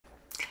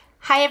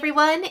Hi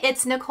everyone,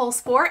 it's Nichol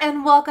Spohr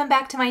and welcome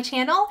back to my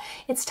channel.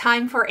 It's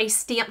time for a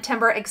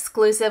STAMPtember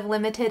exclusive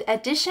limited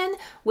edition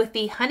with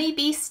the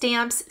Honeybee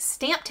Stamps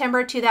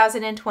STAMPtember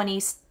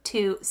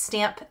 2022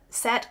 stamp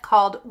set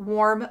called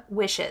Warm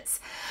Wishes.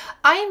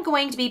 I am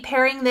going to be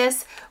pairing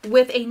this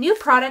with a new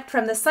product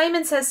from the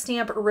Simon Says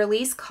Stamp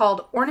release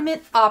called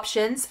Ornament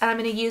Options, and I'm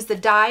going to use the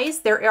dies.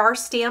 There are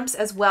stamps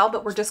as well,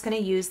 but we're just going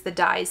to use the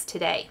dies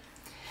today.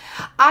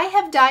 I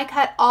have die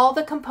cut all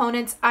the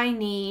components I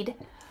need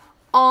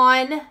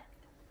on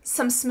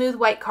some smooth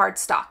white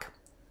cardstock.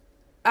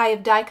 I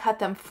have die cut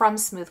them from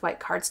smooth white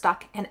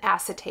cardstock and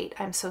acetate.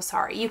 I'm so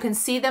sorry. You can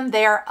see them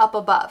there up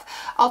above.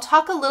 I'll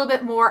talk a little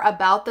bit more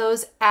about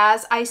those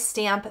as I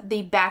stamp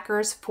the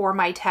backers for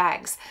my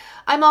tags.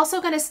 I'm also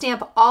going to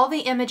stamp all the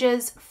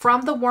images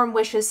from the Warm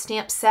Wishes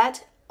stamp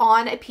set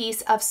on a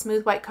piece of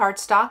smooth white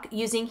cardstock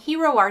using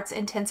Hero Art's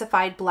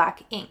intensified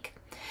black ink.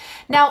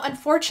 Now,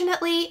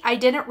 unfortunately, I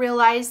didn't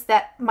realize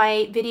that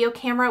my video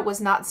camera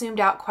was not zoomed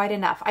out quite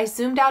enough. I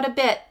zoomed out a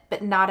bit,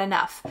 but not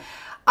enough.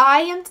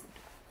 I am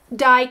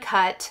die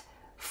cut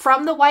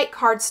from the white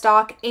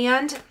cardstock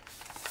and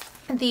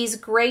these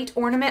great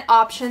Ornament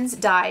Options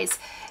dies.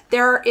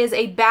 There is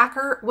a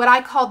backer, what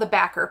I call the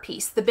backer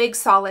piece, the big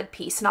solid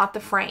piece, not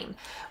the frame.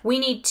 We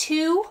need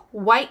 2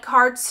 white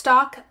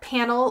cardstock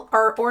panel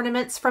or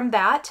ornaments from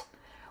that,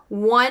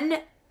 one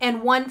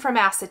from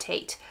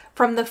acetate.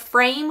 From the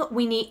frame,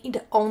 we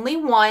need only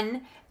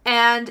 1,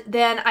 and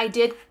then I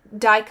did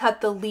die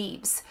cut the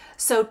leaves.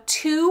 So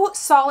 2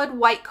 solid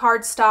white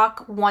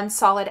cardstock, 1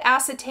 solid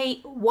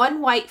acetate, 1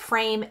 white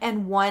frame,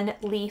 and 1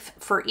 leaf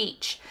for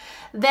each.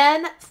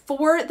 Then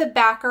for the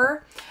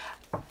backer,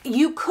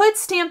 you could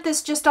stamp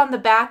this just on the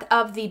back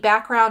of the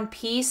background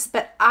piece,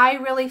 but I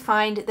really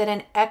find that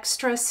an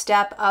extra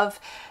step of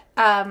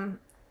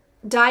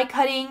die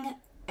cutting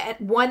at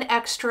 1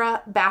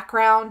 extra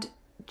background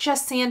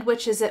just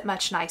sandwiches it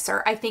much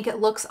nicer. I think it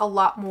looks a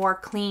lot more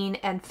clean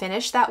and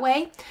finished that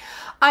way.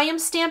 I am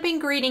stamping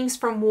greetings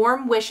from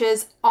Warm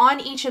Wishes on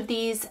each of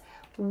these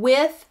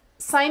with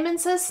Simon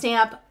Says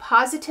Stamp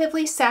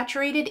Positively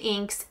Saturated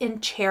inks in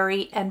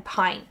cherry and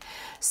pine.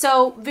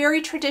 So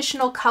very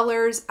traditional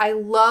colors. I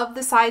love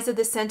the size of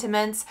the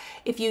sentiments.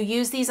 If you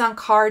use these on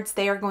cards,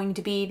 they are going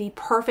to be the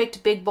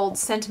perfect big bold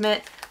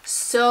sentiment.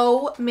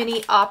 So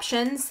many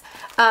options.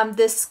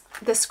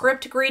 The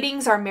script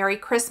greetings are Merry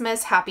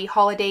Christmas, Happy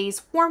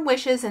Holidays, Warm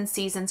Wishes, and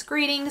Seasons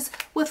greetings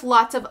with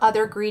lots of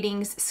other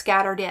greetings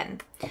scattered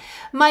in.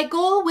 My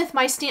goal with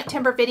my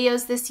STAMPtember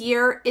videos this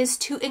year is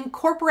to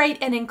incorporate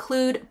and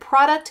include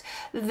product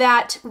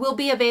that will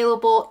be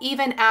available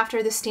even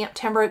after the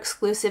STAMPtember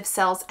exclusive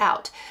sells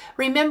out.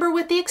 Remember,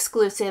 with the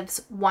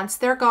exclusives, once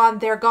they're gone,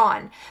 they're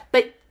gone.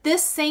 But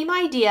this same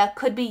idea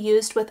could be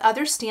used with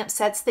other stamp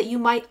sets that you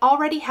might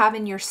already have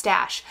in your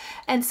stash.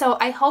 And so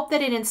I hope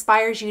that it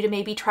inspires you to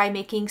maybe try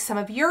making some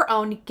of your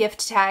own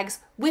gift tags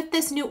with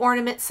this new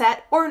ornament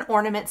set or an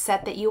ornament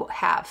set that you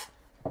have.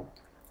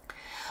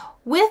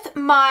 With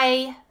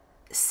my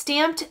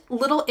stamped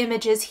little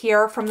images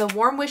here from the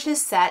Warm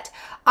Wishes set,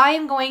 I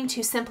am going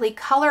to simply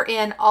color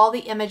in all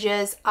the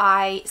images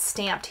I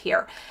stamped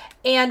here.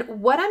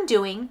 And what I'm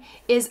doing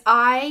is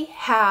I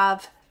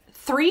have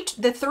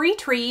the 3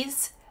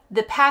 trees,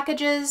 the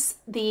packages,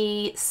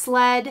 the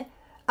sled,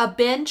 a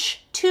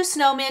bench, 2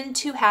 snowmen,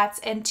 2 hats,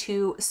 and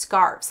 2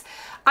 scarves.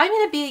 I'm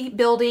going to be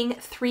building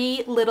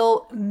 3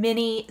 little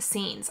mini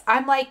scenes.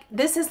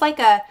 This is like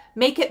a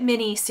Make It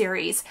Mini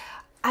series.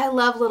 I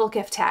love little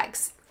gift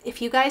tags.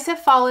 If you guys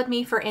have followed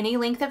me for any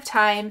length of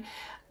time,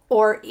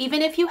 or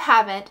even if you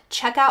haven't,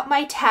 check out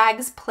my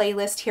tags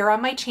playlist here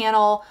on my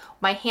channel,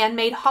 my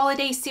Handmade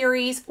Holiday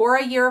series, or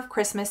a Year of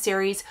Christmas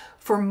series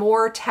for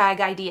more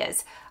tag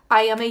ideas.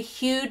 I am a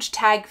huge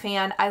tag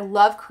fan. I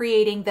love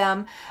creating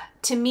them.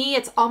 To me,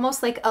 it's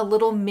almost like a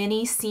little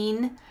mini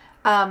scene,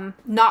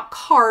 not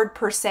card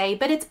per se,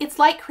 but it's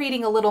like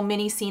creating a little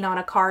mini scene on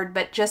a card,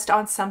 but just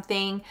on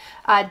something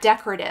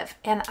decorative,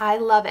 and I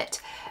love it.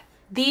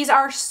 These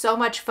are so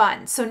much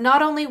fun. So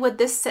not only would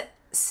this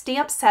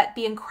stamp set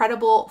be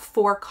incredible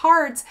for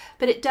cards,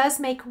 but it does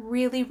make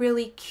really,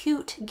 really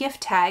cute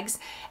gift tags.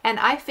 And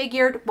I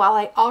figured, while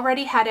I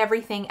already had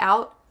everything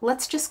out,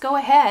 let's just go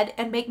ahead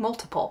and make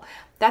multiple.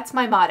 That's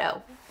my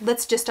motto.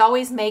 Let's just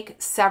always make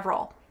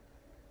several.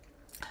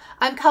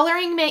 I'm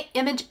coloring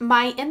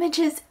my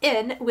images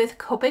in with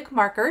Copic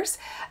markers.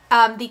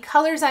 The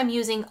colors I'm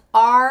using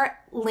are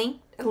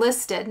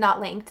listed,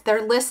 not linked.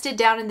 They're listed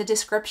down in the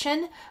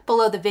description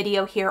below the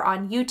video here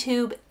on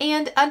YouTube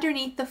and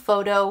underneath the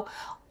photo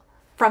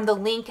from the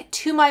link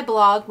to my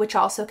blog, which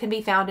also can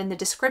be found in the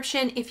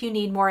description if you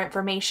need more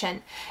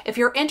information. If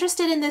you're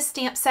interested in this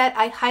stamp set,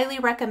 I highly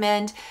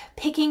recommend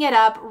picking it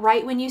up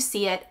right when you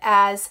see it,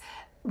 as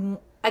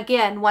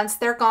again, once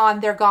they're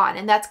gone, they're gone.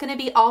 And that's going to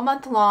be all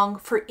month long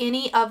for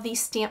any of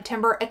these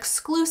STAMPtember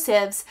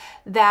exclusives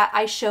that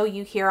I show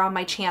you here on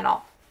my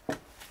channel.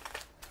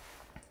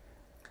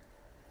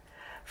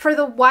 For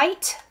the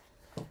white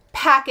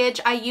package,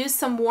 I used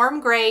some warm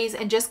grays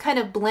and just kind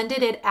of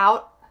blended it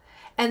out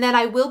And then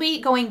I will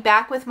be going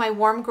back with my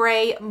warm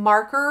gray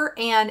marker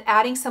and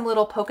adding some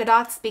little polka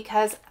dots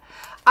because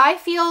I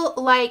feel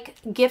like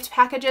gift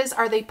packages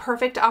are the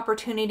perfect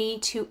opportunity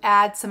to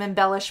add some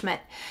embellishment.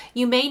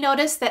 You may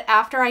notice that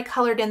after I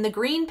colored in the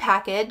green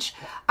package,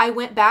 I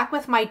went back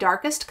with my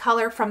darkest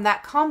color from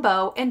that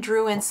combo and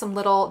drew in some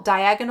little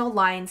diagonal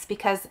lines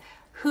because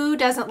who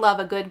doesn't love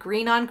a good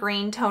green on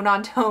green, tone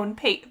on tone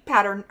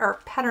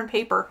pattern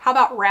paper? How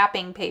about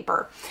wrapping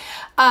paper?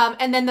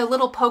 And then the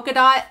little polka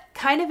dot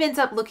kind of ends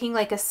up looking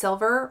like a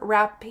silver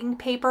wrapping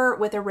paper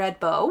with a red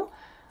bow.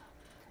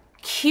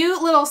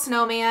 Cute little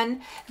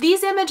snowman.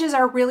 These images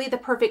are really the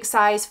perfect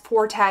size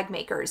for tag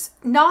makers.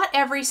 Not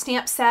every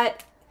stamp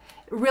set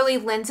really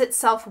lends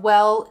itself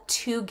well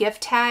to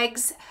gift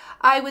tags.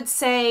 I would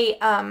say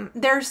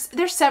there's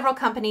several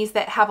companies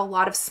that have a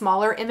lot of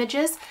smaller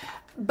images,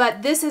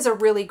 but this is a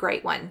really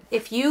great one.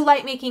 If you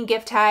like making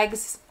gift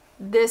tags,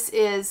 this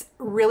is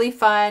really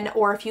fun.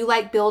 Or if you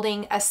like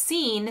building a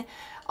scene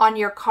on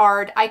your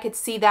card, I could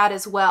see that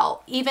as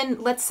well.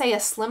 Even let's say a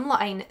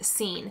slimline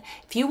scene.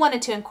 If you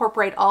wanted to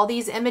incorporate all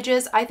these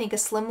images, I think a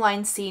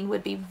slimline scene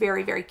would be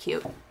very, very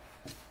cute.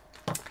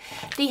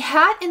 The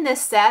hat in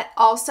this set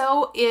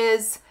also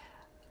is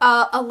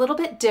a little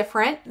bit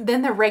different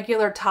than the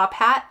regular top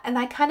hat, and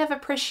I kind of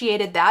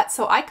appreciated that,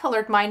 so I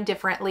colored mine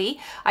differently.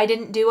 I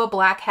didn't do a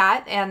black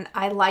hat, and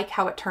I like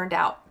how it turned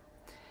out.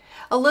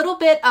 A little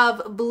bit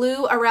of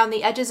blue around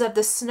the edges of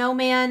the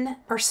snowman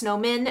or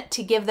snowmen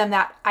to give them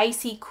that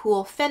icy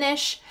cool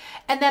finish,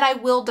 and then I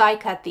will die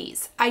cut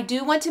these. I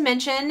do want to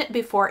mention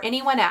before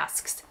anyone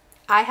asks,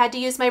 I had to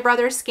use my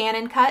brother's scan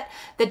and cut.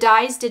 The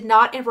dies did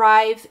not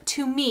arrive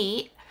to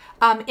me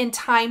in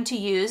time to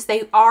use.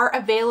 They are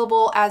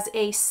available as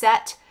a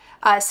set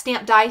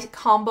stamp die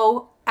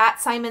combo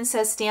at Simon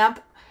Says Stamp.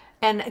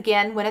 And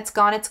again, when it's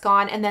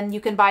gone, and then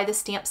you can buy the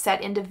stamp set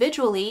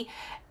individually.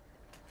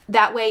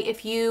 That way,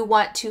 if you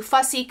want to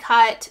fussy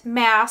cut,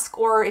 mask,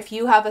 or if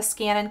you have a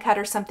scan and cut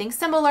or something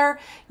similar,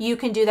 you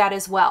can do that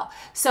as well.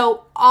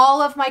 So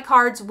all of my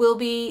cards will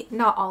be,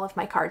 not all of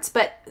my cards,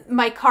 but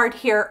my card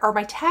here, or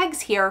my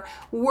tags here,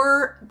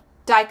 were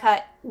die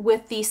cut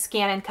with the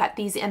scan and cut.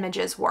 These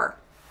images were.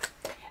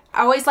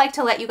 I always like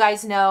to let you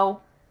guys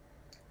know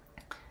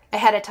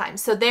ahead of time.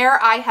 So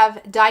there I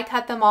have die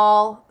cut them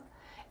all,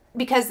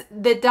 because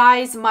the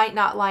dies might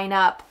not line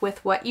up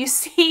with what you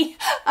see,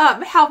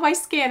 how my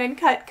scan and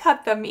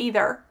cut them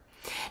either.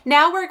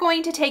 Now we're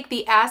going to take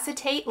the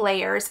acetate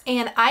layers,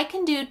 and I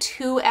can do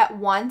 2 at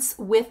once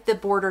with the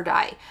border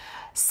die.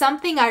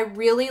 Something I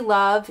really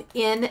love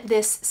in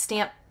this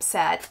stamp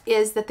set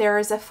is that there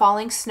is a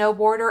falling snow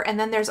border, and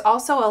then there's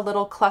also a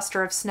little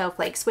cluster of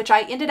snowflakes, which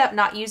I ended up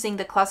not using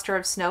the cluster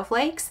of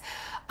snowflakes.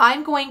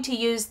 I'm going to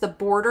use the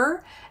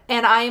border,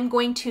 and I am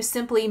going to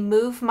simply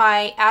move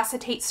my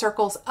acetate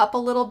circles up a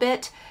little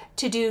bit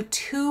to do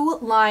 2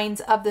 lines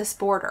of this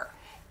border.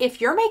 If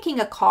you're making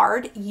a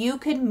card, you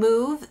could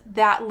move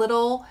that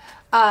little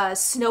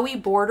snowy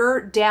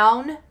border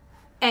down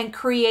and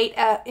create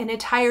an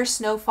entire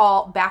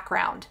snowfall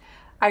background.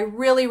 I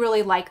really,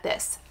 really like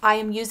this. I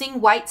am using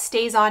white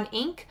Stazon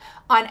ink.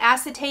 On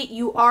acetate,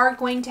 you are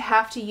going to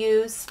have to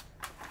use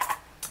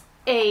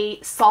a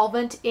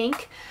solvent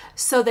ink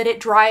so that it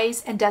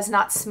dries and does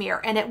not smear,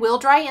 and it will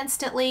dry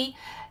instantly.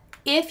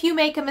 If you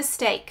make a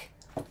mistake,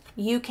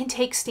 you can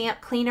take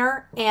stamp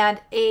cleaner and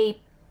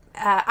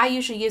I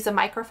usually use a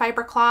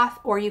microfiber cloth,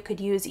 or you could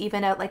use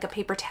even like a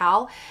paper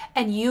towel,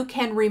 and you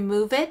can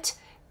remove it.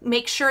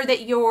 Make sure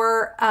that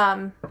your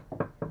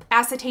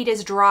acetate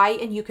is dry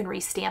and you can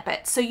restamp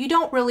it, so you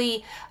don't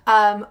really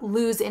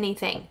lose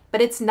anything,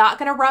 but it's not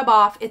going to rub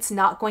off, it's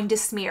not going to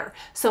smear.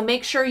 So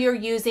make sure you're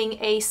using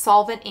a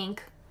solvent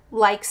ink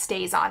like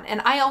Stazon,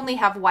 and I only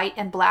have white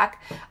and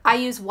black. I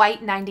use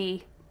white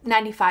 95%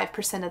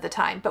 of the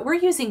time, but we're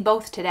using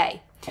both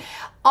today.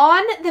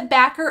 On the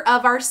backer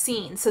of our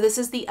scene, so this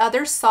is the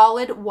other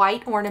solid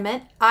white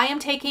ornament, I am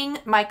taking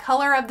my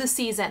color of the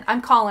season. I'm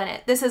calling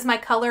it. This is my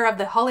color of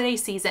the holiday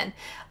season,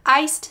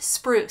 Iced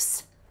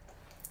Spruce.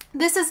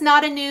 This is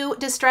not a new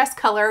distress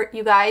color,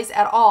 you guys,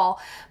 at all,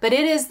 but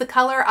it is the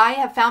color I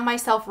have found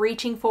myself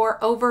reaching for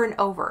over and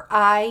over.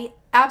 I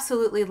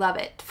absolutely love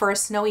it for a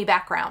snowy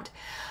background.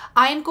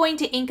 I am going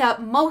to ink up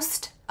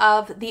most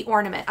of the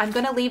ornament. I'm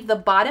going to leave the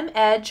bottom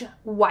edge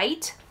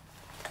white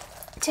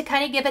to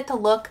kind of give it the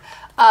look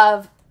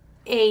of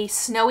a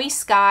snowy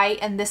sky,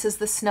 and this is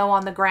the snow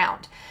on the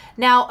ground.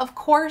 Now, of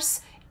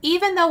course,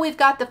 even though we've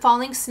got the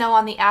falling snow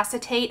on the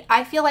acetate,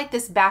 I feel like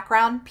this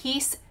background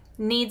piece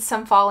needs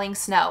some falling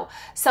snow.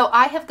 So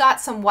I have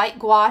got some white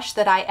gouache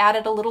that I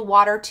added a little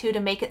water to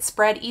make it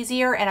spread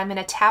easier, and I'm going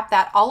to tap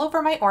that all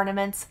over my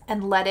ornaments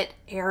and let it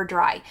air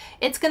dry.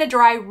 It's going to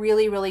dry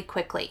really, really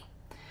quickly.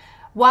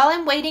 While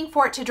I'm waiting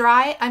for it to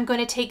dry, I'm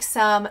going to take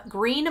some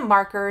green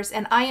markers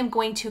and I am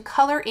going to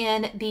color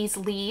in these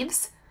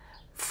leaves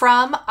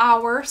from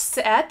our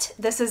set.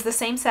 This is the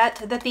same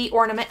set that the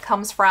ornament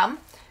comes from.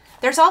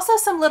 There's also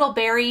some little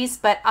berries,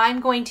 but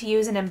I'm going to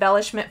use an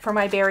embellishment for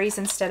my berries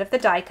instead of the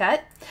die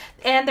cut.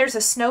 And there's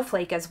a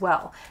snowflake as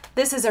well.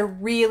 This is a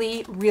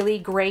really, really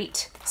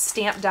great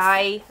stamp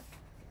die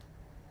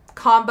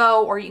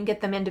combo, or you can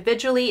get them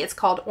individually. It's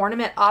called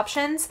Ornament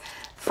Options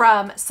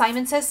from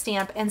Simon Says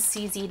Stamp and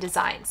CZ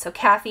Design. So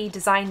Kathy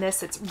designed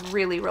this. It's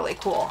really, really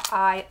cool.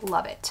 I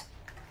love it.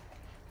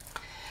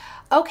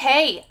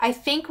 Okay, I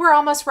think we're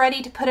almost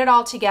ready to put it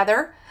all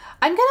together.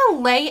 I'm going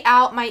to lay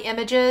out my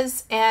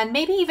images and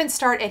maybe even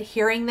start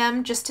adhering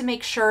them just to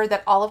make sure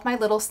that all of my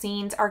little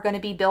scenes are going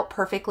to be built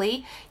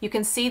perfectly. You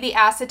can see the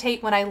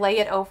acetate when I lay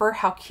it over,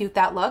 how cute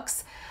that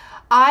looks.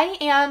 I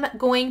am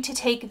going to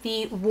take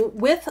the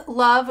With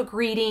Love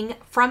greeting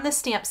from the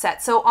stamp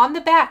set. So on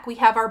the back, we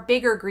have our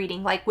bigger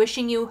greeting, like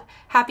wishing you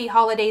happy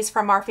holidays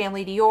from our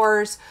family to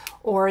yours,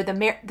 or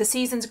the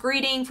season's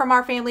greeting from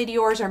our family to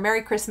yours, or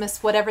Merry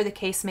Christmas, whatever the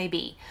case may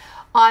be.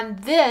 On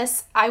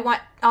this,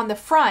 on the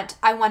front,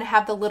 I want to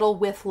have the little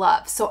With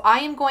Love. So I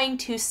am going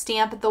to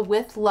stamp the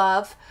With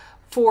Love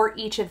for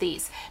each of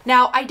these.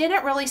 Now, I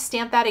didn't really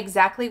stamp that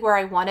exactly where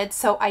I wanted,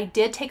 so I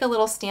did take a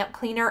little stamp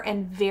cleaner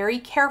and very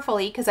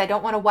carefully, because I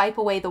don't want to wipe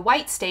away the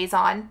white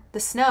Stazon, the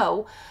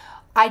snow,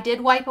 I did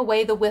wipe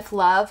away the With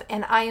Love,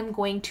 and I am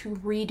going to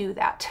redo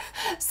that.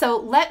 So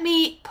let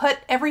me put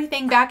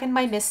everything back in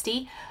my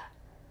MISTI.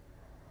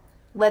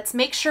 Let's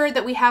make sure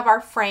that we have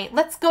our frame.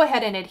 Let's go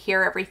ahead and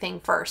adhere everything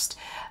first.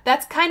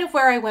 That's kind of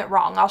where I went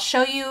wrong. I'll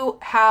show you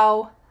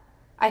how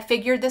I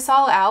figured this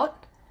all out.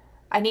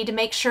 I need to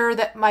make sure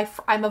that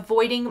I'm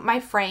avoiding my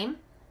frame.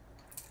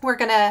 We're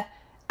gonna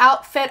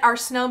outfit our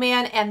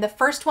snowman, and the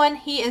first one,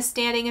 he is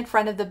standing in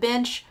front of the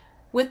bench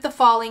with the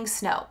falling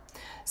snow.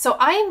 So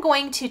I am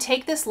going to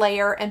take this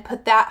layer and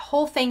put that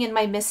whole thing in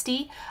my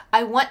MISTI.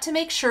 I want to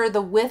make sure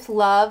the With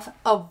Love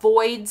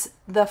avoids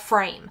the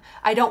frame.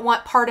 I don't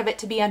want part of it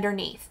to be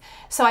underneath.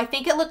 So I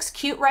think it looks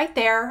cute right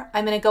there.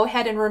 I'm going to go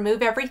ahead and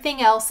remove everything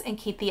else and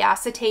keep the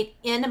acetate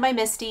in my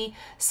MISTI,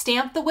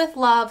 stamp the With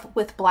Love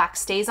with black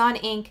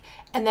Stazon ink,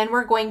 and then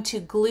we're going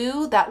to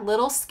glue that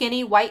little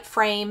skinny white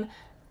frame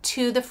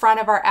to the front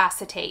of our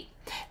acetate.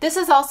 This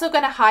is also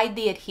going to hide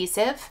the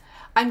adhesive.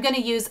 I'm going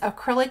to use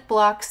acrylic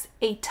blocks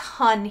a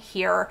ton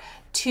here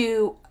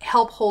to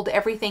help hold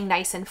everything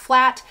nice and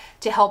flat,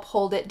 to help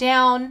hold it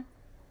down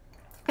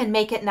and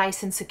make it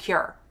nice and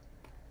secure.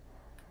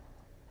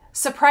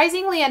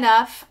 Surprisingly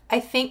enough, I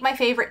think my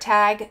favorite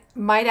tag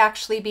might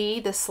actually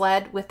be the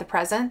sled with the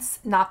presents,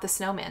 not the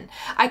snowman.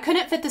 I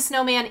couldn't fit the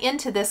snowman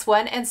into this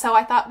one, and so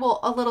I thought, well,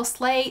 a little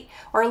sleigh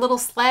or a little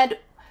sled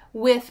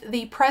with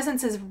the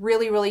presents is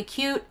really, really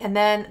cute, and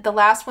then the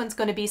last one's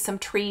going to be some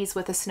trees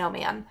with a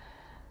snowman.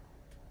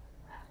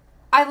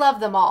 I love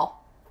them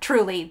all,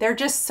 truly. They're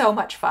just so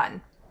much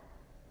fun.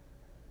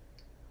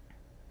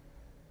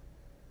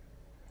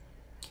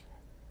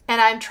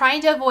 And I'm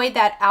trying to avoid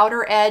that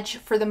outer edge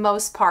for the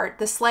most part.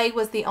 The sleigh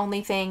was the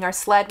only thing, or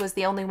sled was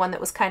the only one that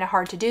was kind of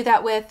hard to do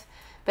that with,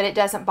 but it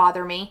doesn't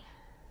bother me.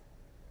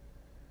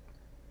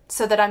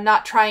 So that I'm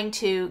not trying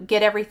to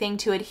get everything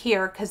to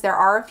adhere, because there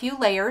are a few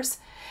layers.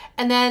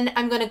 And then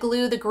I'm going to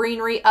glue the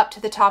greenery up to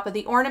the top of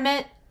the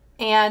ornament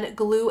and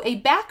glue a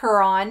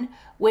backer on,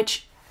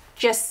 which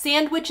just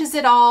sandwiches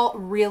it all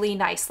really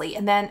nicely.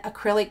 And then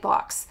acrylic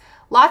blocks.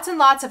 Lots and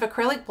lots of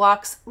acrylic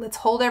blocks. Let's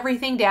hold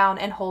everything down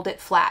and hold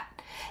it flat.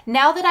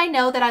 Now that I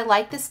know that I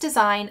like this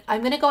design,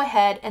 I'm going to go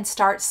ahead and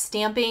start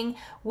stamping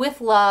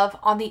With Love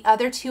on the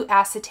other two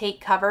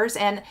acetate covers,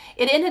 and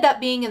it ended up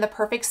being in the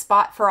perfect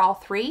spot for all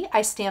three.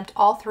 I stamped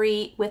all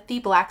three with the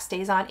black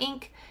Stazon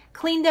ink,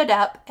 cleaned it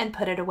up, and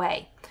put it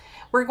away.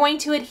 We're going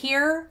to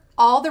adhere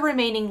all the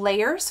remaining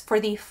layers for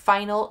the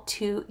final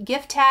two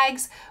gift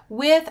tags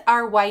with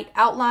our white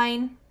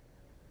outline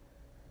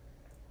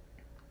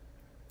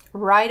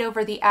right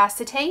over the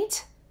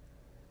acetate.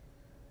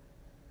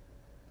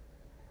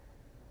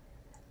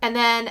 And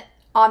then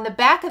on the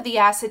back of the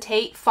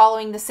acetate,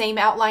 following the same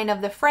outline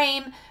of the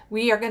frame,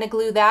 we are going to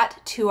glue that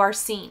to our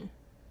scene.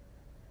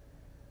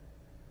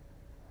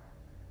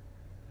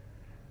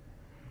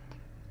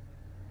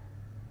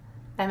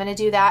 I'm going to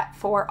do that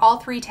for all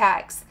three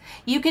tags.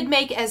 You could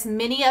make as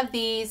many of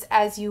these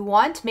as you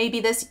want.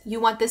 Maybe you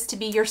want this to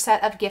be your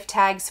set of gift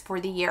tags for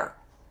the year.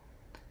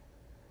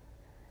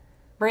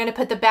 We're going to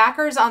put the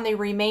backers on the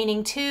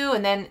remaining two,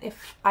 and then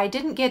if I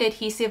didn't get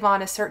adhesive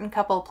on a certain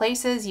couple of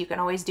places, you can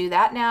always do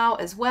that now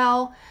as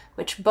well,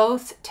 which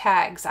both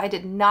tags, I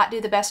did not do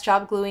the best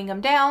job gluing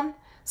them down,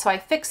 so I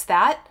fixed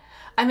that.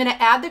 I'm going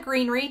to add the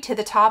greenery to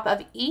the top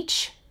of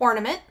each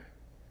ornament.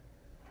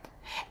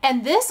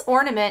 And this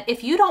ornament,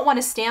 if you don't want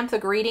to stamp the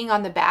greeting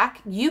on the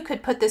back, you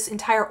could put this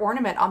entire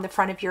ornament on the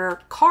front of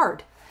your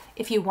card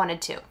if you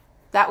wanted to.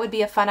 That would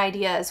be a fun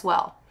idea as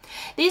well.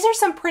 These are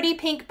some pretty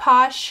pink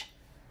Posh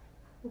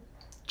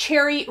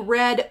cherry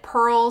red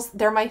pearls.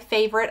 They're my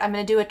favorite. I'm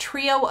going to do a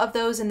trio of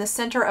those in the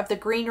center of the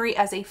greenery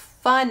as a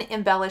fun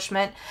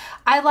embellishment.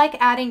 I like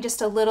adding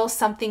just a little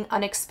something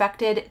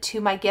unexpected to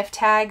my gift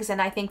tags,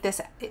 and I think this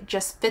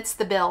just fits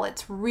the bill.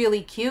 It's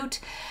really cute.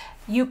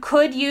 You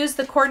could use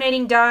the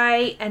coordinating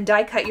die and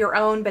die cut your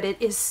own, but it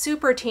is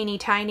super teeny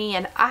tiny,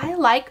 and I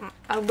like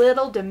a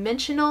little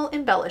dimensional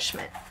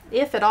embellishment,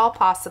 if at all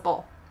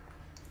possible.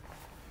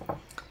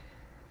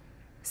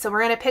 So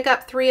we're going to pick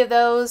up 3 of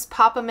those,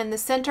 pop them in the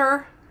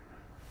center.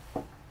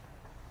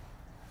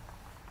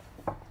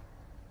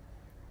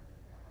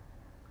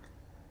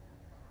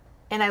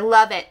 And I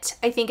love it.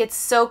 I think it's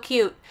so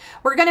cute.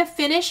 We're going to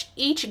finish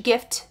each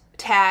gift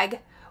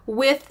tag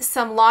with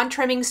some Lawn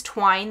Trimmings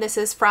twine. This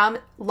is from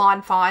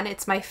Lawn Fawn.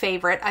 It's my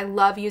favorite. I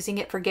love using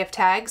it for gift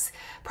tags.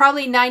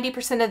 Probably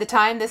 90% of the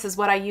time, this is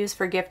what I use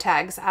for gift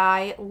tags.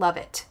 I love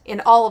it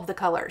in all of the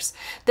colors.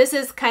 This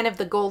is kind of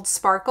the gold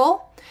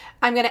sparkle.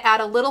 I'm going to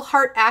add a little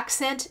heart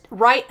accent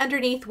right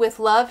underneath with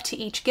love to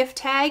each gift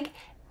tag,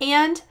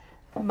 and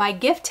my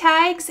gift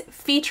tags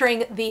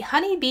featuring the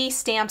Honeybee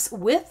Stamps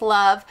with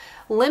Love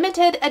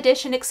limited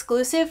edition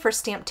exclusive for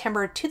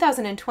STAMPtember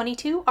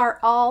 2022 are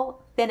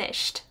all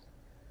finished.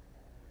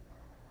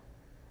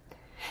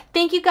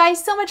 Thank you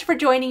guys so much for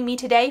joining me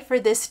today for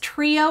this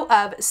trio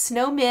of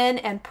snowmen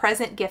and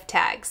present gift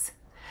tags.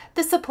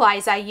 The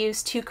supplies I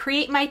used to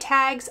create my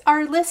tags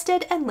are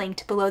listed and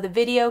linked below the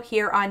video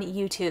here on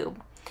YouTube.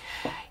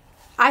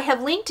 I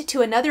have linked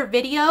to another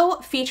video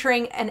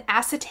featuring an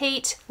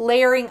acetate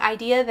layering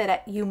idea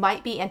that you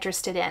might be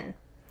interested in.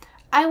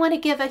 I want to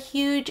give a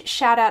huge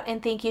shout out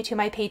and thank you to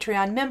my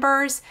Patreon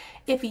members.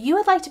 If you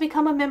would like to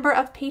become a member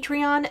of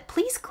Patreon,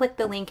 please click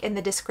the link in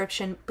the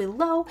description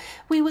below.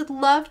 We would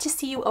love to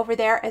see you over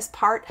there as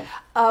part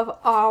of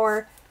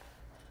our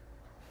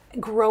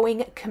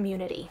growing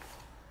community.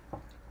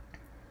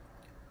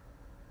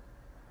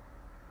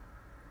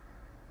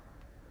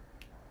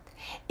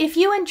 If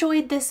you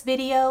enjoyed this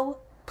video,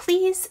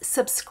 please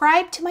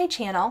subscribe to my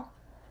channel,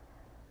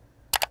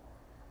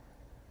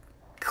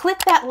 click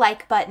that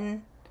like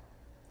button,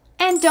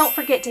 and don't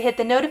forget to hit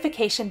the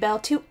notification bell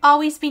to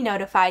always be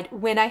notified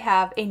when I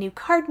have a new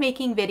card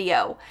making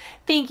video.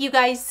 Thank you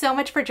guys so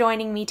much for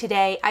joining me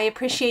today. I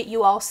appreciate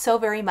you all so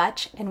very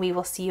much, and we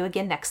will see you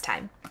again next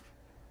time.